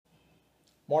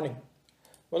Morning.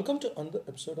 Welcome to another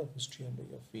episode of History Under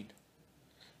Your Feet.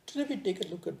 Today we take a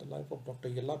look at the life of Dr.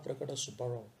 Yellapragada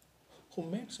Subbarao, who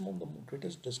made some of the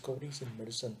greatest discoveries in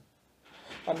medicine,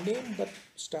 a name that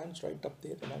stands right up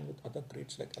there along with other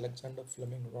greats like Alexander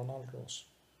Fleming, Ronald Ross.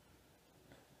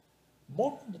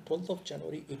 Born on the 12th of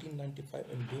January 1895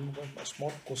 in Bhimavaram, a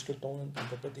small coastal town in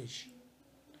Andhra Pradesh,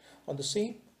 on the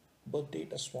same birth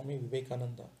date as Swami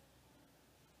Vivekananda.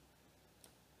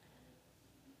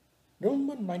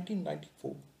 November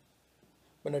 1994,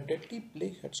 when a deadly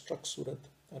plague had struck Surat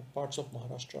and parts of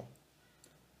Maharashtra.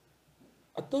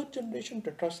 A third generation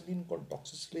tetracycline called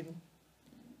doxycycline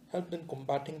helped in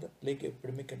combating the plague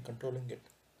epidemic and controlling it.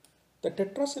 The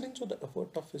tetracycline saw the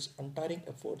effort of his untiring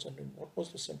efforts, and in what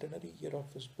was the centenary year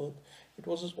of his birth, it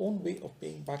was his own way of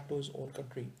paying back to his own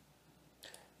country.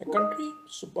 A country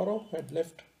Subbarao had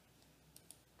left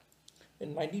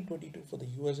in 1922 for the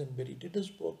US, and where he did his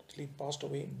work till he passed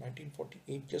away in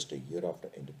 1948, just a year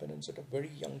after independence at a very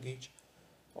young age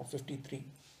of 53.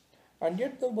 And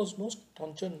yet there was no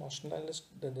stauncher nationalist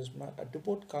than this man, a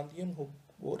devout Gandhian who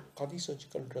wore khadi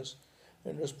surgical dress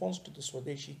in response to the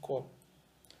Swadeshi call.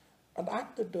 An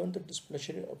act that turned the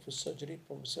displeasure of his surgery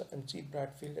professor M.C.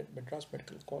 Bradfield at Madras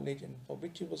Medical College, and for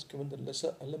which he was given the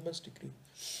lesser LMS degree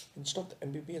instead of the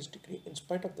MBBS degree, in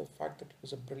spite of the fact that he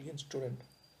was a brilliant student.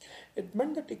 It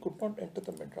meant that he could not enter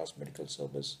the Madras Medical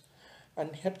Service,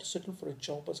 and he had to settle for a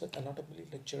job as an anatomy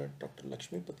lecturer at Dr.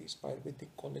 Lakshmipathi's Ayurvedic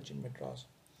College in Madras.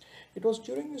 It was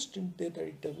during his stint there that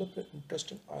he developed an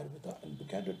interest in Ayurveda and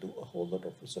began to do a whole lot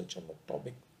of research on the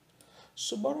topic.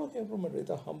 Subbarao came from a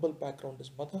rather humble background. His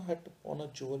mother had to pawn her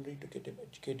jewelry to get him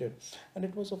educated, and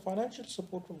it was a financial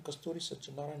support from Kasturi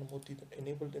Satyanarayana Murthy that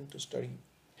enabled him to study,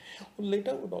 who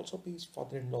later would also be his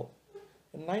father-in-law.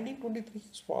 In 1923,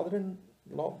 his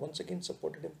father-in-law once again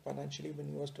supported him financially when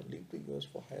he was to leave the US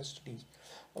for higher studies,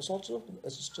 as also with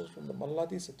assistance from the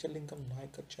Malladi Satyalingam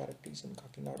Nayakar charities in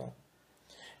Kakinada.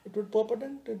 It would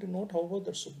pertinent to note, however,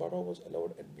 that Subbarao was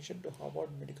allowed admission to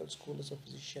Harvard Medical School as a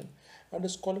physician, and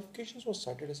his qualifications were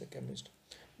cited as a chemist.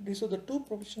 These were the two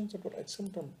professions that were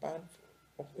exempt on ban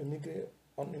of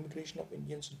immigration of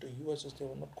Indians into US, as they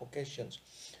were not Caucasians.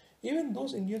 Even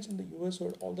those Indians in the US who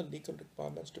had all the legal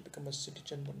requirements to become a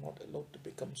citizen were not allowed to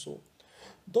become so.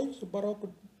 Though Subbarao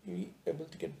could be able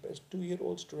to get a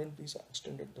 2-year-old student visa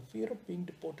extended, the fear of being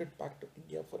deported back to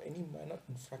India for any minor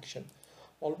infraction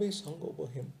always hung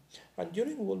over him. And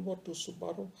during World War II,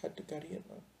 Subbarao had to carry an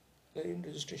alien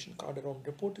registration card around,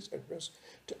 report his address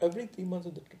to every 3 months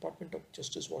in the Department of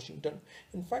Justice, Washington.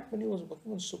 In fact, when he was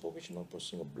working on supervision of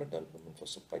processing of blood albumin for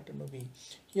supply to Navy,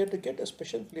 he had to get a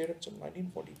special clearance in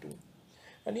 1942.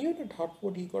 And even at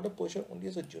Hartford, he got a position only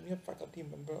as a junior faculty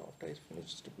member after he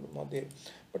finished his diploma there.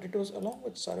 But it was along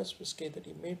with Cyrus Vizquel that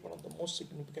he made one of the most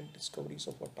significant discoveries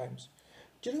of our times.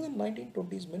 During the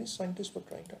 1920s, many scientists were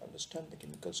trying to understand the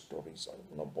chemical stories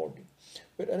in our body,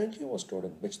 where energy was stored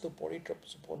in which the body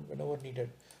draws upon whenever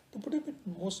needed. To put it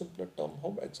in more simpler term,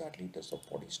 how exactly does the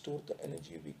body store the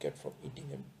energy we get from eating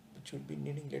and which we'll be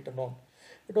needing later on?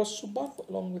 It was Subbarao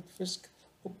along with Fisk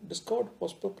who discovered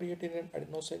phosphocreatine and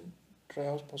adenosine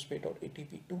triphosphate or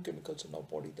ATP, two chemicals in our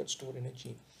body that store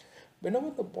energy. Whenever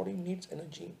the body needs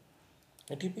energy,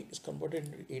 ATP is converted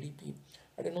into ADP,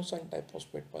 adenosine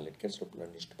diphosphate, while it gets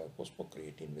replenished by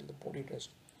phosphocreatine while the body rests.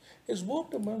 His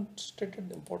work demonstrated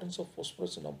the importance of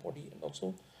phosphorus in our body and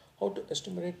also how to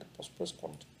estimate the phosphorus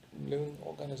content in living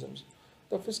organisms.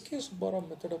 The Fiske-Subbarao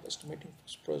method of estimating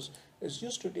phosphorus is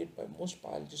used to date by most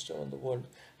biologists around the world,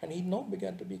 and he now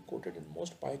began to be quoted in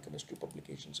most biochemistry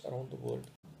publications around the world.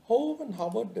 However, when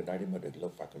Harvard denied him a regular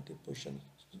faculty position,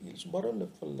 Subbarao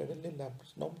left for Lederle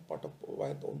Labs, now part of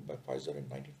owned by Pfizer, in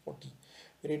 1940,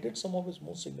 where he did some of his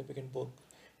most significant work.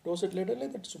 It was at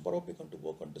Lederle that Subbarao began to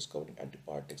work on discovering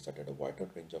antibiotics that had a wider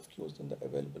range of use than the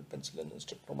available penicillin and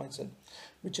streptomycin,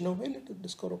 which in a way led to the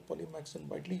discovery of polymyxin,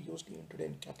 widely used even today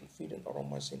in cattle feed, and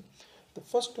aureomycin, the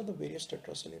first of the various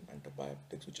tetracycline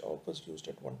antibiotics which are was used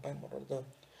at one time or other.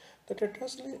 The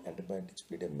tetracycline antibiotics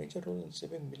played a major role in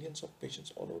saving millions of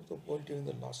patients all over the world during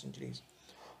the last centuries.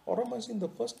 Aureomycin, the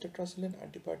first tetracycline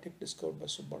antibiotic discovered by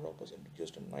Subbarao, was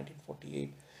introduced in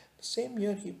 1948. The same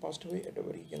year, he passed away at a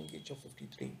very young age of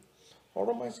 53.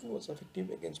 Aureomycin was effective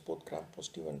against both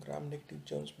gram-positive and gram-negative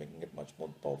germs, making it much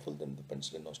more powerful than the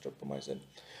penicillin or streptomycin.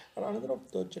 And another of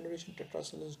third-generation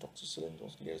tetracyclines, doxycycline,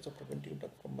 was cleared as a preventive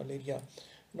drug for malaria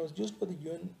and was used by the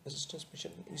UN Assistance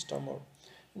Mission in East Timor.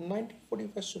 In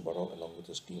 1945, Subbarao, along with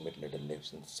his team at Lederle,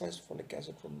 synthesized folic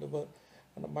acid from liver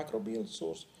and a microbial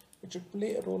source which would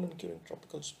play a role in curing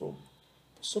tropical storm.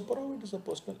 For Subbarao, it is a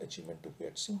personal achievement too. He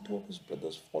had seen two of his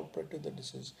brothers fall prey to the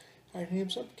disease, and he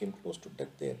himself came close to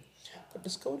death there. The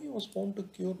discovery was found to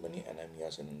cure many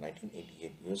anemias, and in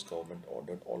 1988, US government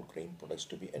ordered all grain products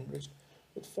to be enriched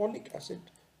with folic acid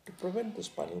to prevent the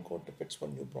spinal cord defects for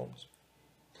newborns.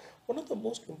 One of the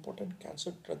most important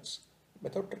cancer drugs,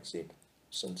 methotrexate,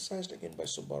 synthesized again by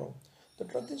Subarov. The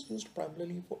drug is used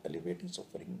primarily for alleviating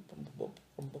suffering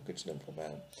from Burkitt's lymphoma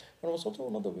and was also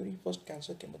one of the very first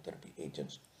cancer chemotherapy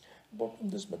agents. Apart from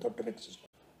this,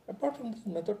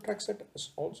 methotrexate is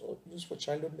also used for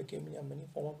childhood leukemia, many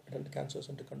forms of adult cancers,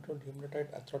 and to control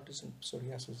rheumatoid arthritis and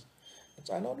psoriasis. It's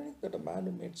ironic that a man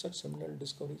who made such seminal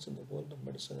discoveries in the world of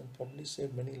medicine and probably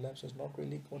saved many lives has not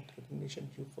really got the recognition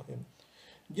due for him.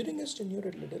 During his tenure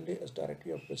at Lederle as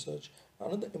Director of Research,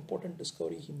 another important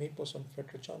discovery he made was on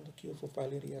Fetrechan, the cure for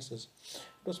filariasis.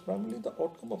 It was primarily the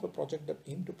outcome of a project that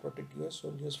aimed to protect US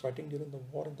soldiers fighting during the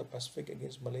war in the Pacific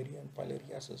against malaria and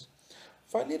filariasis.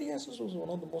 Filariasis was one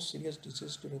of the most serious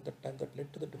diseases during that time that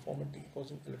led to the deformity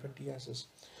causing elephantiasis.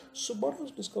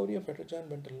 Subarov's discovery of Fetrechan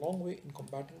went a long way in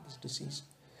combating this disease,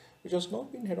 which has now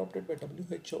been adopted by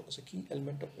WHO as a key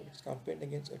element of its campaign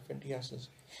against elephantiasis.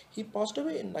 He passed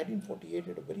away in 1948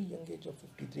 at a very young age of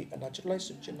 53, a naturalized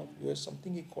citizen of US,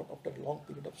 something he got after a long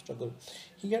period of struggle.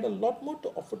 He had a lot more to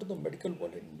offer to the medical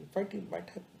world, and in fact, he might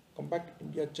have come back to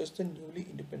India just then newly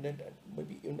independent and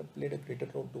maybe even played a greater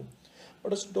role too.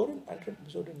 But as Dorian Anton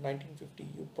episode in 1950,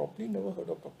 you probably never heard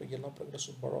of Dr. Yellapragada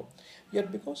Subbarao.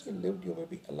 Yet because he lived, you may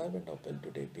be alive and well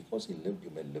today. Because he lived,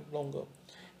 you may live longer.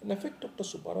 In effect, Dr.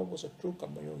 Subbarao was a true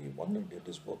Karma Yogi, one who did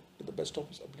his work to the best of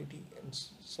his ability and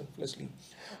selflessly.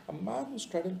 A man who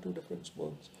straddled two different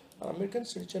worlds, an American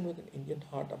citizen with an Indian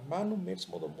heart, a man who made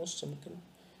some of the most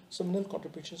seminal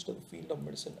contributions to the field of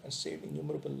medicine and saved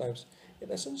innumerable lives.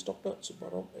 In essence, Dr.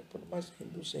 Subbarao epitomized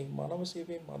Hindu saying, Manava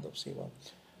Seva, Madhav Seva,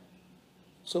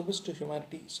 service to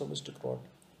humanity, service to God,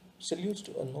 salutes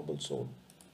to a noble soul.